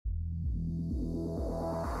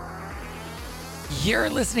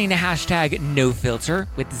You're listening to hashtag No Filter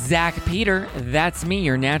with Zach Peter. That's me,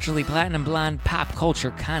 your naturally platinum blonde pop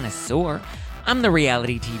culture connoisseur. I'm the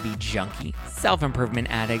reality TV junkie, self-improvement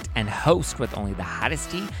addict, and host with only the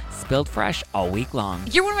hottest tea spilled fresh all week long.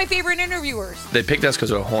 You're one of my favorite interviewers. They picked us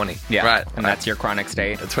because we're horny. Yeah, right. And that's your chronic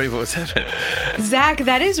state. 24/7. Zach,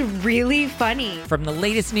 that is really funny. From the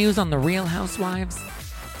latest news on the Real Housewives,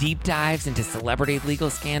 deep dives into celebrity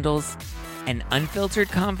legal scandals, and unfiltered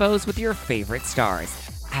convos with your favorite stars,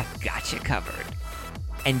 I've got you covered.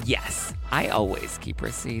 And yes, I always keep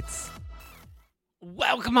receipts.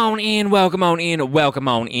 Welcome on in,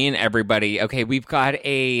 everybody. Okay, we've got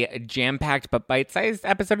a jam-packed but bite-sized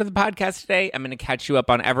episode of the podcast today. I'm going to catch you up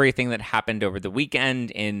on everything that happened over the weekend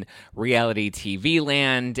in reality TV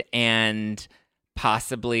land and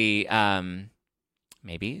possibly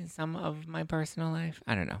maybe some of my personal life.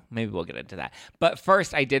 I don't know. Maybe we'll get into that. But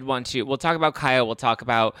first, we'll talk about Kyle. We'll talk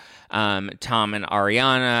about Tom and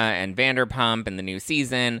Ariana and Vanderpump and the new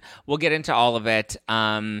season. We'll get into all of it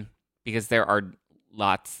because there are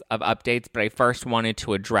lots of updates, but I first wanted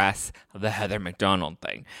to address the Heather McDonald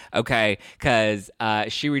thing, okay? Because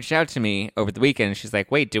she reached out to me over the weekend, and she's like,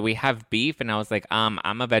 wait, do we have beef? And I was like, I'm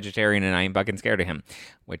a vegetarian, and I ain't fucking scared of him,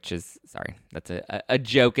 which is, sorry, that's a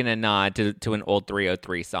joke and a nod to an old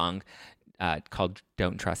 303 song called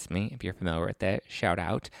Don't Trust Me, if you're familiar with it. Shout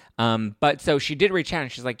out. But so she did reach out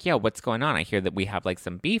and she's like, yo, what's going on? I hear that we have like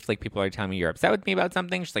some beef. Like people are telling me you're upset with me about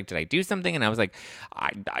something. She's like, did I do something? And I was like,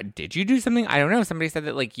 did you do something? I don't know. Somebody said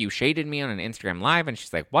that like you shaded me on an Instagram live. And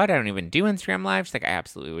she's like, what? I don't even do Instagram live. She's like, I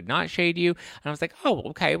absolutely would not shade you. And I was like, oh,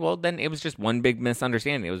 okay. Well, then it was just one big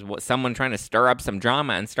misunderstanding. It was someone trying to stir up some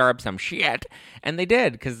drama and stir up some shit. And they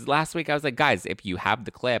did. Because last week I was like, guys, if you have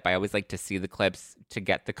the clip, I always like to see the clips to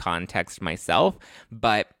get the context myself.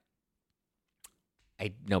 But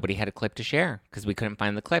nobody had a clip to share because we couldn't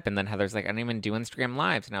find the clip. And then Heather's like, I don't even do Instagram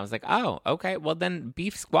lives. And I was like, oh, okay. Well, then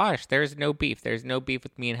beef squash. There's no beef. There's no beef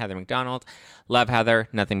with me and Heather McDonald. Love Heather.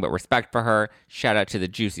 Nothing but respect for her. Shout out to the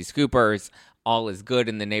Juicy Scoopers. All is good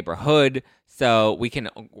in the neighborhood. So we can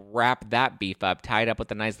wrap that beef up, tie it up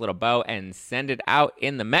with a nice little bow, and send it out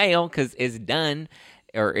in the mail because it's done.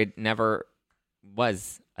 Or it never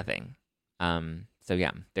was a thing. So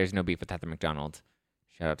yeah, there's no beef with Heather McDonald.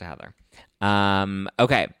 Shout out to Heather.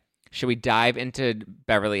 Okay, should we dive into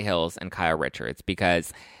Beverly Hills and Kyle Richards?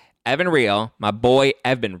 Because Evan Real, my boy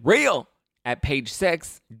Evan Real at Page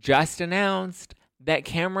 6, just announced that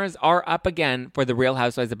cameras are up again for the Real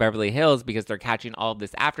Housewives of Beverly Hills because they're catching all of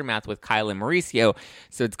this aftermath with Kyle and Mauricio,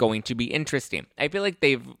 so it's going to be interesting. I feel like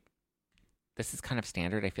this is kind of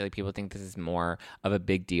standard. I feel like people think this is more of a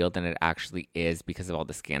big deal than it actually is because of all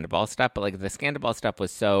the Sandoval stuff. But like the Sandoval stuff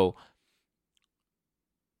was so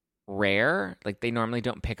rare. Like they normally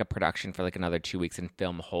don't pick up production for like another 2 weeks and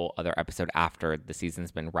film a whole other episode after the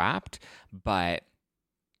season's been wrapped. But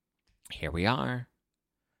here we are,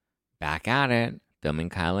 back at it, filming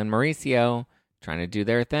Kyle and Mauricio, trying to do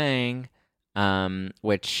their thing,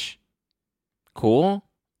 which cool.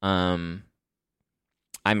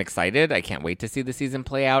 I'm excited. I can't wait to see the season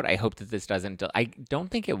play out. I hope that this doesn't... I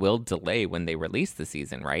don't think it will delay when they release the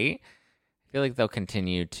season, right? I feel like they'll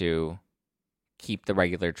continue to keep the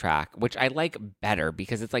regular track, which I like better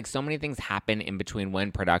because it's like so many things happen in between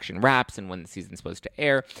when production wraps and when the season's supposed to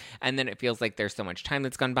air. And then it feels like there's so much time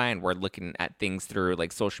that's gone by and we're looking at things through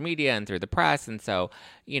like social media and through the press. And so,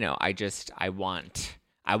 you know, I want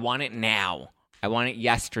it now. I want it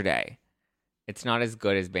yesterday. It's not as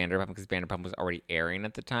good as Vanderpump because Vanderpump was already airing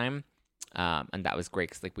at the time. And that was great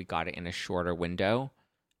because like we got it in a shorter window.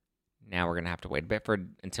 Now we're going to have to wait a bit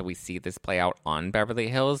until we see this play out on Beverly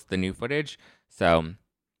Hills, the new footage. So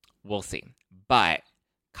we'll see. But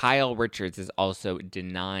Kyle Richards is also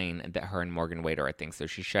denying that her and Morgan Wade are a thing. So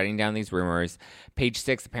she's shutting down these rumors. Page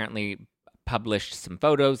 6 apparently published some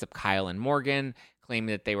photos of Kyle and Morgan, claiming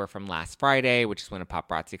that they were from last Friday, which is when a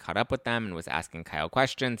paparazzi caught up with them and was asking Kyle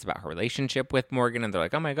questions about her relationship with Morgan. And they're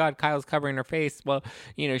like, oh my God, Kyle's covering her face. Well,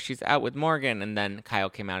 you know, she's out with Morgan. And then Kyle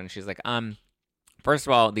came out and she's like, first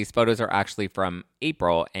of all, these photos are actually from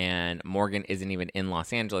April, and Morgan isn't even in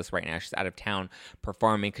Los Angeles right now. She's out of town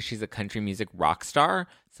performing because she's a country music rock star.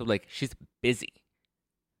 So, like, she's busy.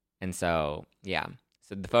 And so, yeah.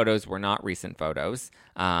 So the photos were not recent photos.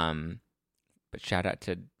 But shout out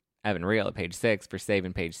to Evan Real at Page 6 for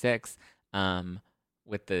saving Page 6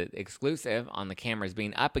 with the exclusive on the cameras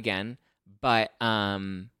being up again. But,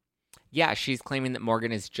 yeah, she's claiming that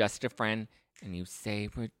Morgan is just a friend. And you say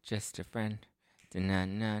we're just a friend. Na,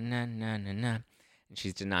 na, na, na, na, na. And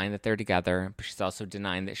she's denying that they're together, but she's also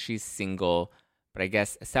denying that she's single but I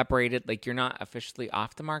guess separated, like you're not officially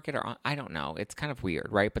off the market or I don't know. It's kind of weird,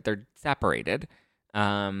 right? But they're separated.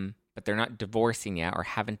 But they're not divorcing yet or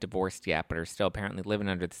haven't divorced yet, but are still apparently living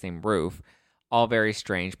under the same roof. All very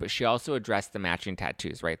strange. But she also addressed the matching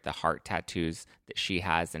tattoos, right? The heart tattoos that she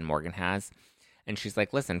has and Morgan has. And she's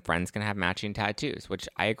like, listen, friends can have matching tattoos, which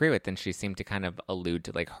I agree with. And she seemed to kind of allude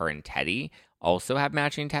to like her and Teddy also have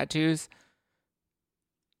matching tattoos,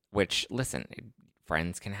 which, listen,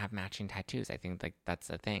 friends can have matching tattoos. I think like that's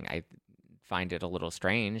a thing. I find it a little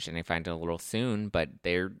strange and I find it a little soon, but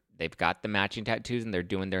they've got the matching tattoos and they're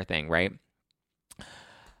doing their thing, right?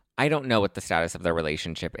 I don't know what the status of their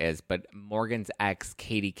relationship is, but Morgan's ex,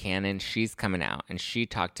 Katie Cannon, she's coming out and she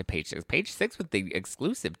talked to Page Six. Page Six with the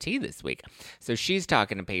exclusive tea this week. So she's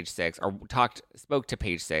talking to Page Six, or spoke to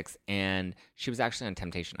Page Six, and she was actually on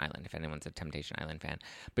Temptation Island, if anyone's a Temptation Island fan.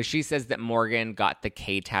 But she says that Morgan got the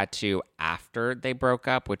K tattoo after they broke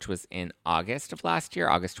up, which was in August of last year,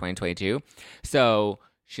 August 2022. So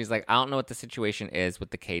she's like, I don't know what the situation is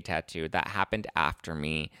with the K tattoo. That happened after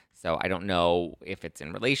me. So I don't know if it's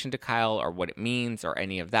in relation to Kyle or what it means or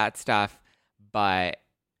any of that stuff. But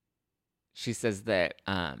she says that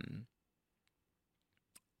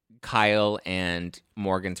Kyle and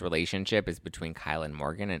Morgan's relationship is between Kyle and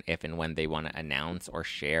Morgan. And if and when they want to announce or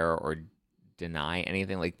share or deny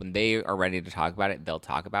anything, like when they are ready to talk about it, they'll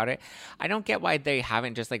talk about it. I don't get why they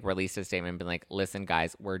haven't just like released a statement and been like, listen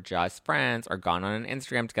guys, we're just friends, or gone on an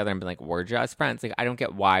Instagram together and been like, we're just friends. Like, I don't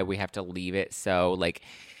get why we have to leave it so like,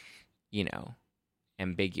 you know,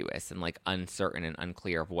 ambiguous and like uncertain and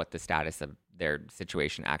unclear of what the status of their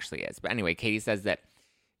situation actually is. But anyway, Katie says that,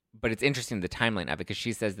 but it's interesting the timeline of it, because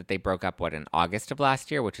she says that they broke up, in August of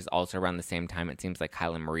last year, which is also around the same time it seems like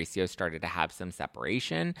Kyle and Mauricio started to have some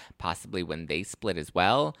separation, possibly when they split as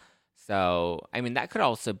well. So, I mean, that could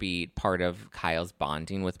also be part of Kyle's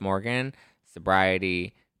bonding with Morgan,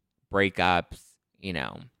 sobriety, breakups, you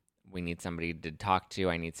know. We need somebody to talk to.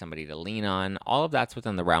 I need somebody to lean on. All of that's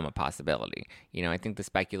within the realm of possibility. You know, I think the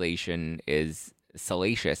speculation is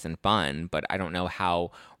salacious and fun, but I don't know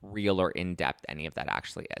how real or in-depth any of that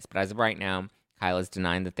actually is. But as of right now, Kyle is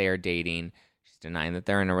denying that they are dating. She's denying that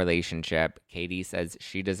they're in a relationship. Katie says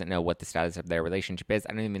she doesn't know what the status of their relationship is.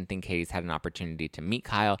 I don't even think Katie's had an opportunity to meet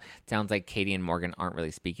Kyle. It sounds like Katie and Morgan aren't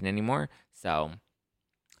really speaking anymore. So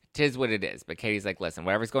 'tis what it is. But Katie's like, listen,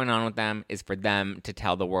 whatever's going on with them is for them to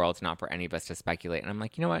tell the world. It's not for any of us to speculate. And I'm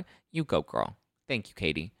like, you know what? You go, girl. Thank you,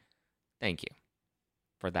 Katie. Thank you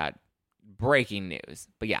for that breaking news.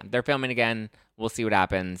 But yeah, they're filming again. We'll see what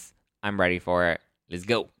happens. I'm ready for it. Let's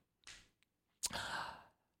go.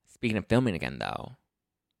 Speaking of filming again, though,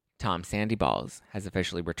 Tom Sandoval has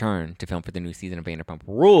officially returned to film for the new season of Vanderpump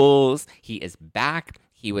Rules. He is back.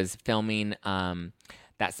 He was filming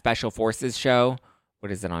that Special Forces show.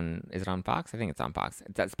 What is it on? Is it on Fox? I think it's on Fox.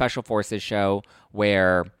 It's that Special Forces show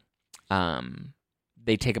where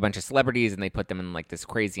they take a bunch of celebrities and they put them in like this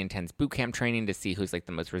crazy intense boot camp training to see who's like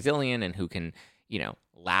the most resilient and who can, you know,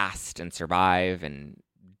 last and survive and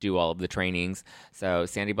do all of the trainings. So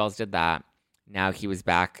Sandy Balls did that. Now he was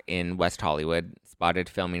back in West Hollywood, spotted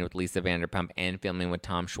filming with Lisa Vanderpump and filming with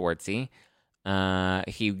Tom Schwartzy.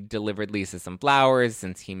 He delivered Lisa some flowers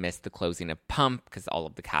since he missed the closing of Pump, because all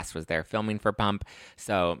of the cast was there filming for Pump.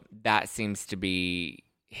 So that seems to be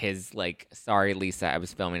his like, sorry Lisa, I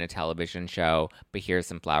was filming a television show, but here's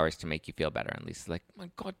some flowers to make you feel better. And Lisa's like, my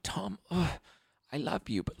God, Tom, I love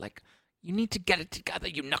you, but like, you need to get it together,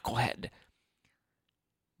 you knucklehead.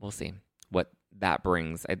 We'll see what that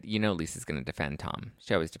brings. You know Lisa's going to defend Tom.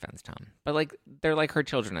 She always defends Tom. But like, they're like her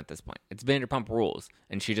children at this point. It's Vanderpump Rules,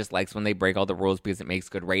 and she just likes when they break all the rules because it makes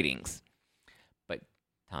good ratings. But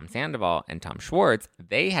Tom Sandoval and Tom Schwartz,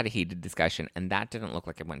 they had a heated discussion, and that didn't look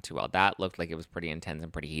like it went too well. That looked like it was pretty intense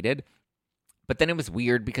and pretty heated. But then it was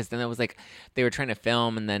weird because then it was like they were trying to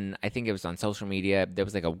film, and then I think it was on social media. There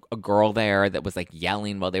was like a girl there that was like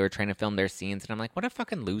yelling while they were trying to film their scenes. And I'm like, what a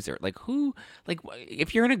fucking loser. Like, who, like,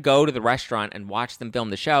 if you're going to go to the restaurant and watch them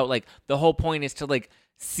film the show, like, the whole point is to like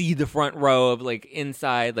see the front row of like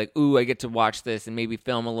inside, like, ooh, I get to watch this and maybe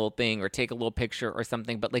film a little thing or take a little picture or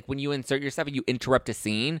something. But like when you insert yourself and you interrupt a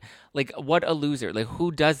scene, like, what a loser. Like,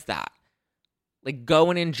 who does that? Like, go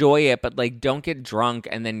and enjoy it, but, like, don't get drunk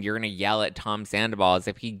and then you're going to yell at Tom Sandoval as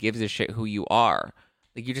if he gives a shit who you are.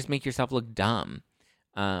 Like, you just make yourself look dumb.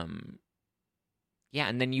 Yeah,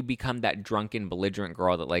 and then you become that drunken, belligerent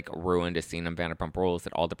girl that, like, ruined a scene on Vanderpump Rules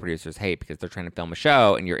that all the producers hate because they're trying to film a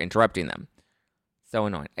show and you're interrupting them. So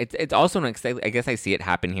annoying. It's also annoying because I guess I see it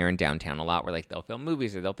happen here in downtown a lot where, like, they'll film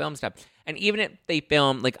movies or they'll film stuff. And even if they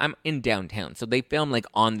film, like, I'm in downtown, so they film, like,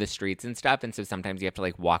 on the streets and stuff. And so sometimes you have to,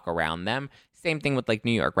 like, walk around them. Same thing with like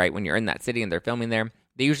New York, right? When you're in that city and they're filming there,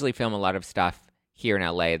 they usually film a lot of stuff here in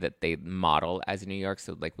LA that they model as New York.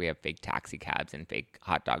 So like we have fake taxi cabs and fake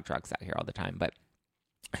hot dog trucks out here all the time. But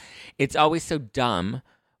it's always so dumb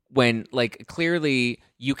when like clearly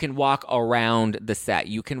you can walk around the set.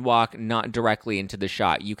 You can walk not directly into the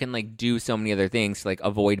shot. You can like do so many other things to like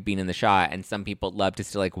avoid being in the shot. And some people love to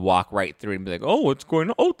still like walk right through and be like, oh, what's going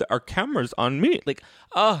on? Oh, our camera's on me. Like,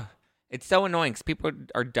 oh, it's so annoying because people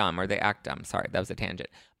are dumb or they act dumb. Sorry, that was a tangent.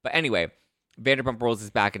 But anyway, Vanderpump Rules is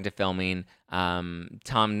back into filming. Tom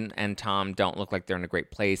don't look like they're in a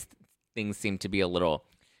great place. Things seem to be a little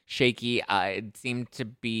shaky. It seemed to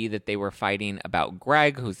be that they were fighting about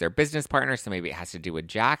Greg, who's their business partner. So maybe it has to do with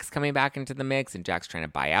Jax coming back into the mix, and Jax trying to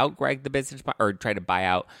buy out Greg, the business partner, or try to buy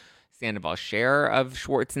out Sandoval's share of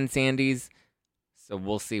Schwartz and Sandy's. So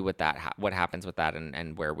we'll see what happens with that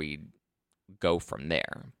and where we go from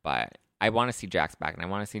there. But I want to see Jax back, and I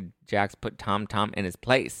want to see Jax put Tom in his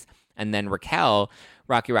place. And then Raquel,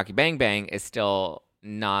 Rocky Bang Bang, is still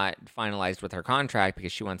not finalized with her contract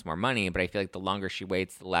because she wants more money. But I feel like the longer she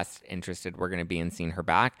waits, the less interested we're going to be in seeing her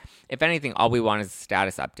back. If anything, all we want is a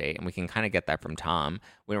status update, and we can kind of get that from Tom.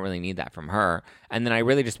 We don't really need that from her. And then I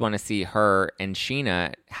really just want to see her and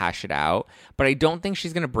Sheena hash it out. But I don't think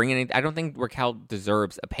she's going to bring any. I don't think Raquel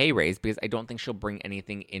deserves a pay raise because I don't think she'll bring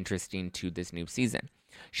anything interesting to this new season.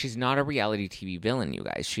 She's not a reality TV villain, you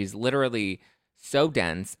guys. She's literally so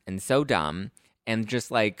dense and so dumb, and just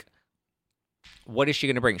like, what is she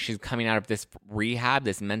going to bring? She's coming out of this rehab,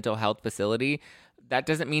 this mental health facility. That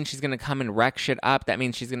doesn't mean she's going to come and wreck shit up. That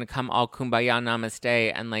means she's going to come all kumbaya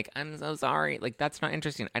namaste and like, I'm so sorry. Like, that's not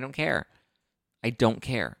interesting. I don't care. I don't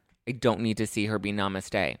need to see her be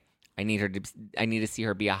namaste. I need to see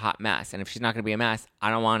her be a hot mess. And if she's not going to be a mess, I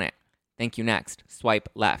don't want it. Thank you. Next. Swipe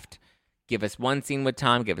left. Give us one scene with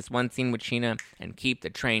Tom. Give us one scene with Sheena, and keep the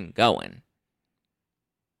train going.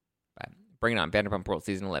 Bring it on. Vanderpump Rules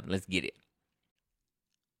Season 11. Let's get it.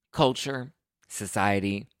 Culture,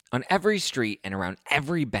 society, on every street and around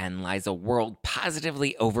every bend lies a world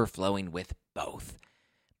positively overflowing with both.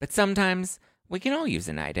 But sometimes we can all use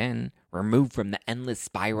a night in, removed from the endless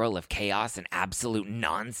spiral of chaos and absolute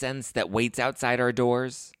nonsense that waits outside our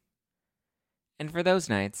doors. And for those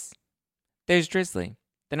nights, there's Drizzly,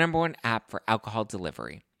 the #1 app for alcohol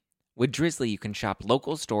delivery. With Drizzly, you can shop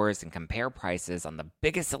local stores and compare prices on the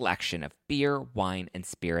biggest selection of beer, wine, and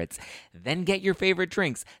spirits, then get your favorite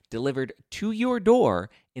drinks delivered to your door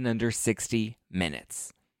in under 60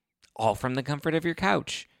 minutes. All from the comfort of your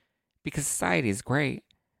couch. Because society is great,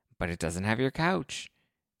 but it doesn't have your couch.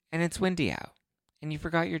 And it's windy out, and you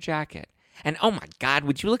forgot your jacket. And oh my God,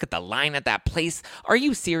 would you look at the line at that place? Are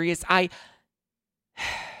you serious? So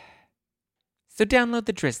download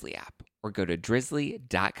the Drizzly app or go to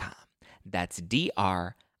drizzly.com. That's DRIZLY.com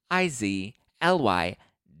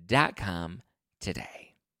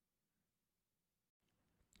today.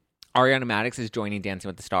 Ariana Madix is joining Dancing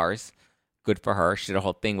with the Stars. Good for her. She did a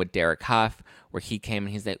whole thing with Derek Huff where he came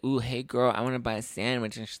and he's like, ooh, hey girl, I want to buy a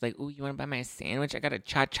sandwich. And she's like, ooh, you want to buy my sandwich? I got a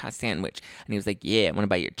cha-cha sandwich. And he was like, yeah, I want to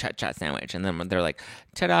buy your cha-cha sandwich. And then they're like,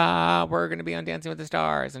 ta-da, we're going to be on Dancing with the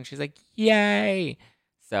Stars. And she's like, yay.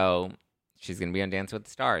 So she's going to be on Dancing with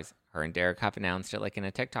the Stars. Her and Derek Huff announced it like in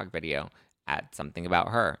a TikTok video at something about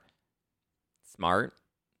her. Smart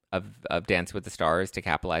of Dancing with the Stars to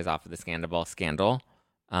capitalize off of the Sandoval scandal.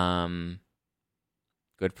 Good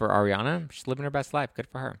for Ariana. She's living her best life. Good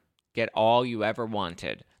for her. Get all you ever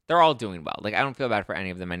wanted. They're all doing well. Like, I don't feel bad for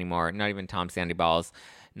any of them anymore. Not even Tom Sandoval's,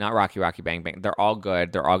 not Rocky Bang Bang. They're all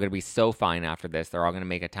good. They're all going to be so fine after this. They're all going to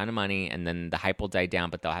make a ton of money, and then the hype will die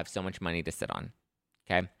down, but they'll have so much money to sit on.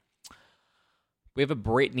 Okay? We have a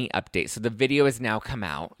Britney update. So the video has now come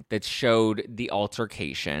out that showed the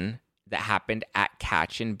altercation that happened at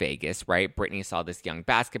Catch in Vegas, right? Britney saw this young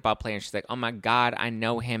basketball player, and she's like, oh my God, I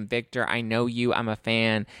know him, Victor. I know you. I'm a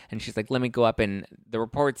fan. And she's like, let me go up. And the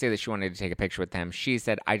reports say that she wanted to take a picture with him. She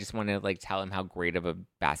said, I just wanted to like tell him how great of a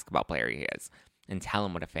basketball player he is and tell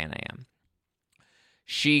him what a fan I am.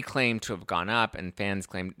 She claimed to have gone up, and fans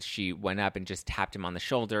claimed she went up and just tapped him on the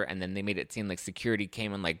shoulder, and then they made it seem like security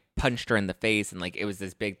came and like punched her in the face, and like it was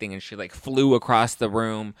this big thing, and she like flew across the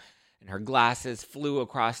room, and her glasses flew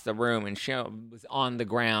across the room, and she was on the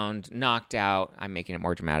ground, knocked out. I'm making it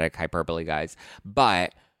more dramatic, hyperbole, guys,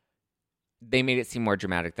 but they made it seem more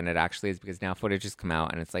dramatic than it actually is, because now footage has come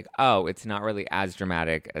out, and it's like, oh, it's not really as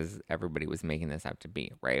dramatic as everybody was making this out to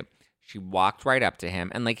be, right? She walked right up to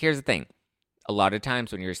him, and like, here's the thing. a lot of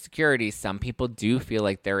times when you're security, some people do feel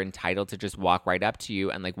like they're entitled to just walk right up to you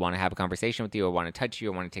and like want to have a conversation with you or want to touch you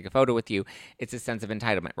or want to take a photo with you. It's a sense of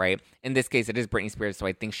entitlement, right? In this case, it is Britney Spears, so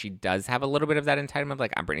I think she does have a little bit of that entitlement.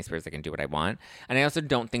 Like, I'm Britney Spears, I can do what I want. And I also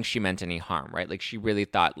don't think she meant any harm, right? Like, she really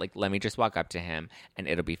thought, like, let me just walk up to him and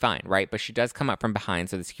it'll be fine, right? But she does come up from behind,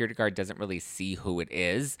 so the security guard doesn't really see who it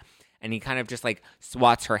is. And he kind of just like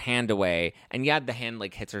swats her hand away. And yeah, the hand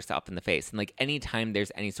like hits herself in the face. And like anytime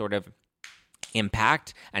there's any sort of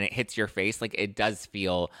impact and it hits your face, like it does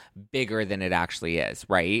feel bigger than it actually is,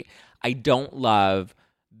 right? I don't love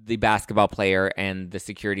the basketball player and the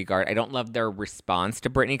security guard. I don't love their response to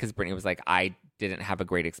Britney because Britney was like, I didn't have a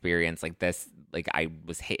great experience like this. Like, I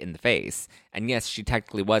was hit in the face. And yes, she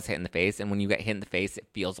technically was hit in the face. And when you get hit in the face, it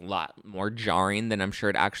feels a lot more jarring than I'm sure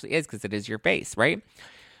it actually is because it is your face, right?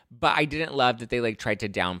 But I didn't love that they like tried to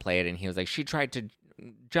downplay it. And he was like, she tried to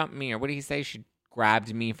jump me, or what did he say? She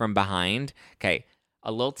grabbed me from behind. Okay,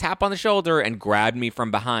 a little tap on the shoulder and grabbed me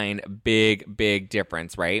from behind. Big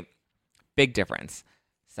difference, right? Big difference.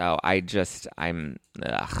 So I'm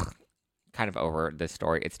kind of over this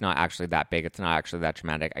story. It's not actually that big. It's not actually that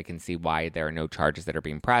traumatic. I can see why there are no charges that are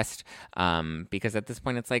being pressed. Because at this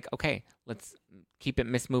point, it's like, okay, let's keep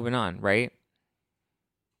it moving on, right?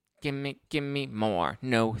 Give me more.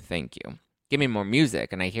 No, thank you. Give me more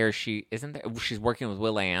music. And I hear she's working with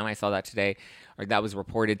will.i.am. I saw that today, or that was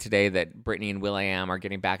reported today, that Britney and will.i.am are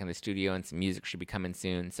getting back in the studio and some music should be coming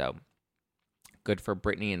soon. So good for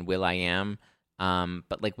Britney and will.i.am.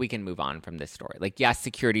 But like, we can move on from this story. Like, yes,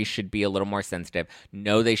 security should be a little more sensitive.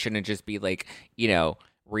 No, they shouldn't just be like,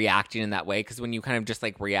 reacting in that way, because when you kind of just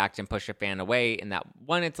like react and push a fan away in that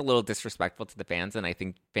one, it's a little disrespectful to the fans, and I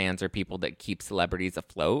think fans are people that keep celebrities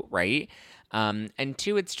afloat, right? And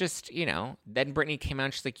two, it's just, then Britney came out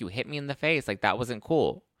and she's like, you hit me in the face, like that wasn't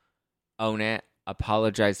cool. Own it,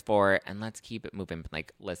 apologize for it, and let's keep it moving.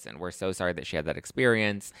 Like, listen, we're so sorry that she had that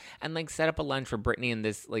experience, and like set up a lunch for Britney and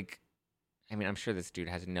this, like, I mean, I'm sure this dude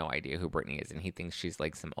has no idea who Britney is, and he thinks she's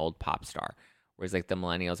like some old pop star. Whereas like the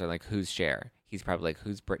millennials are like, who's Cher? He's probably like,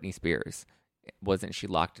 who's Britney Spears? Wasn't she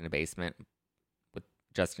locked in a basement with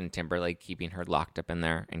Justin Timberlake keeping her locked up in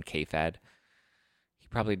there and K-Fed? He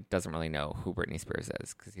probably doesn't really know who Britney Spears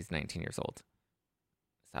is because he's 19 years old.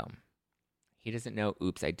 So he doesn't know,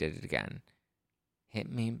 oops, I did it again. Hit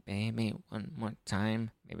me, baby, one more time.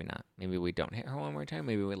 Maybe not. Maybe we don't hit her one more time.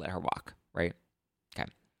 Maybe we let her walk, right? Okay.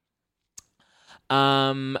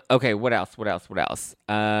 Okay, what else?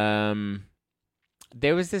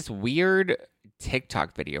 There was this weird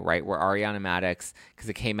TikTok video, right, where Ariana Madix, because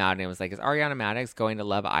it came out and it was like, is Ariana Madix going to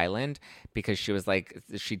Love Island? Because she was like,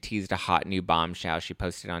 she teased a hot new bombshell she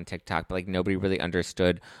posted on TikTok, but like nobody really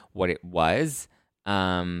understood what it was.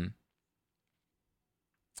 I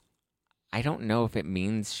don't know if it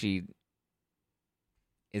means she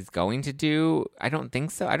is going to do, I don't think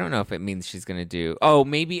so. I don't know if it means she's going to do,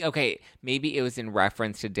 maybe it was in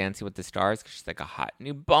reference to Dancing with the Stars, because she's like, a hot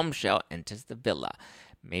new bombshell enters the villa.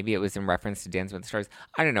 Maybe it was in reference to Dancing with the Stars.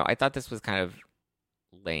 I don't know. I thought this was kind of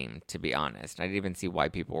lame, to be honest. I didn't even see why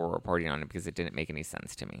people were reporting on it because it didn't make any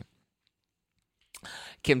sense to me.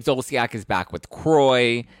 Kim Zolciak is back with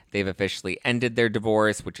Kroy. They've officially ended their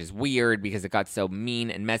divorce, which is weird because it got so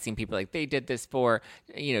mean and messy. And people are like, they did this for,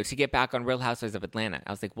 to get back on Real Housewives of Atlanta.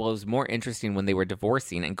 I was like, well, it was more interesting when they were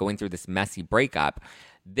divorcing and going through this messy breakup.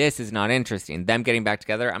 This is not interesting. Them getting back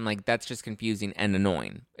together, I'm like, that's just confusing and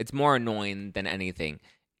annoying. It's more annoying than anything.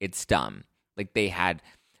 It's dumb. Like, they had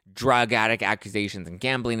drug addict accusations and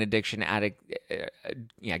gambling addiction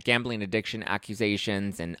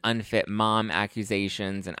accusations and unfit mom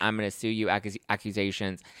accusations and I'm going to sue you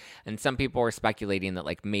accusations. And some people were speculating that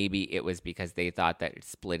like maybe it was because they thought that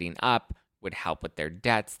splitting up would help with their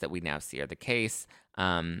debts that we now see are the case,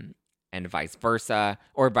 and vice versa.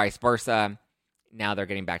 Now they're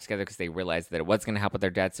getting back together because they realized that it was going to help with their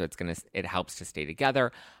debts, so it helps to stay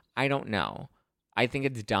together. I don't know. I think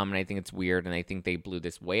it's dumb and I think it's weird, and I think they blew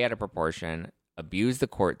this way out of proportion, abused the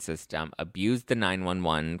court system, abused the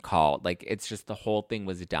 911 call. Like, it's just, the whole thing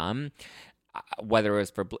was dumb. Whether it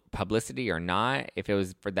was for publicity or not, if it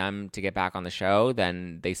was for them to get back on the show,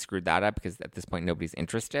 then they screwed that up because at this point nobody's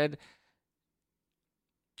interested.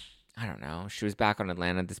 I don't know. She was back on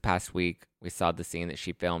Atlanta this past week. We saw the scene that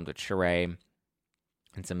she filmed with Sheree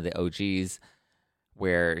and some of the OGs,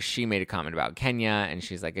 where she made a comment about Kenya, and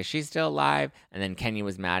she's like, is she still alive? And then Kenya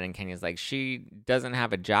was mad, and Kenya's like, she doesn't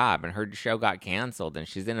have a job, and her show got canceled, and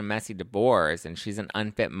she's in a messy divorce, and she's an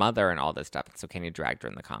unfit mother, and all this stuff. And so Kenya dragged her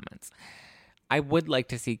in the comments. I would like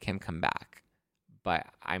to see Kim come back, but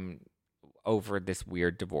I'm over this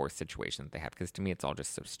weird divorce situation that they have, because to me, it's all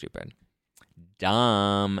just so stupid.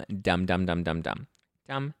 Dumb. Dumb, dumb, dumb, dumb, dumb.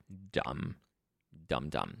 Dumb, dumb, dumb,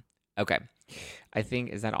 dumb. Okay. I think,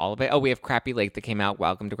 is that all of it? Oh, we have Crappy Lake that came out.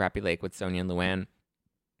 Welcome to Crappy Lake with Sonia and Luann.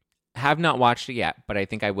 Have not watched it yet, but I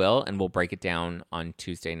think I will, and we'll break it down on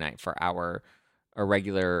Tuesday night for our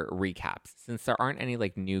regular recaps. Since there aren't any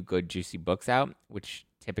like new good juicy books out, which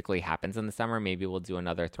typically happens in the summer, maybe we'll do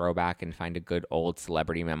another throwback and find a good old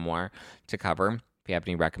celebrity memoir to cover. If you have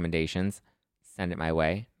any recommendations, send it my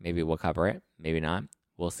way. Maybe we'll cover it. Maybe not.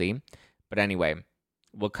 We'll see. But anyway,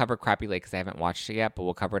 we'll cover Crappy Lake because I haven't watched it yet, but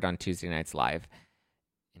we'll cover it on Tuesday nights live.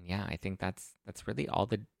 And yeah, I think that's really all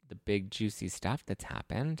the big juicy stuff that's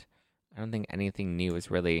happened. I don't think anything new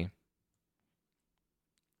has really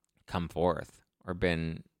come forth or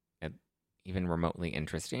been even remotely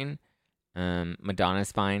interesting.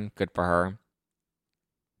 Madonna's fine. Good for her.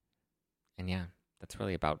 And yeah, that's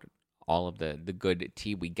really about all of the good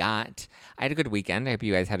tea we got. I had a good weekend. I hope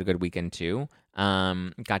you guys had a good weekend too.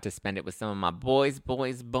 Got to spend it with some of my boys.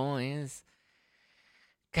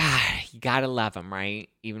 God, you gotta love them, right?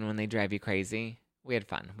 Even when they drive you crazy. We had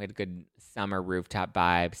fun. We had a good summer rooftop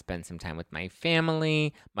vibe. Spent some time with my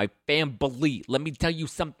family. My family. Let me tell you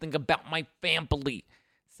something about my family.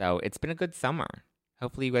 So it's been a good summer.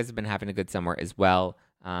 Hopefully you guys have been having a good summer as well.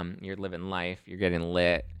 You're living life. You're getting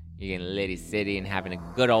lit. You're getting litty city and having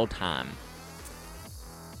a good old time.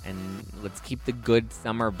 And let's keep the good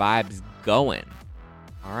summer vibes going.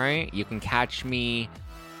 All right? You can catch me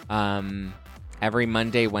every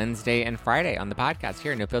Monday, Wednesday, and Friday on the podcast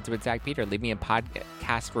here, No Filter with Zach Peter. Leave me a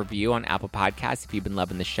podcast review on Apple Podcasts if you've been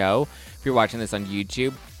loving the show. If you're watching this on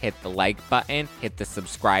YouTube, hit the like button, hit the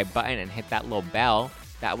subscribe button, and hit that little bell.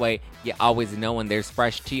 That way, you always know when there's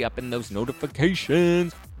fresh tea up in those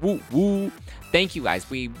notifications. Woo, woo. Thank you, guys.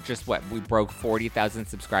 We broke 40,000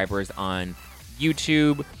 subscribers on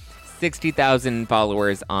YouTube. 60,000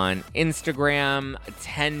 followers on Instagram,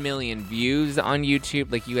 10 million views on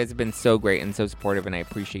YouTube. Like, you guys have been so great and so supportive, and I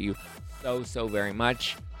appreciate you so very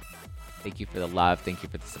much. Thank you for the love. Thank you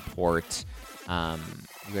for the support.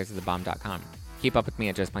 You guys are the bomb.com. Keep up with me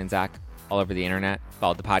at Just Plain Zach all over the internet.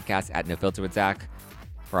 Follow the podcast at No Filter with Zach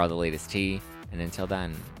for all the latest tea. And until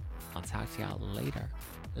then, I'll talk to y'all later.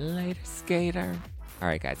 Later, skater. All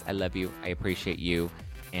right, guys. I love you. I appreciate you.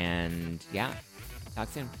 And yeah. Talk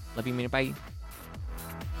soon. Love you, mean it. Bye.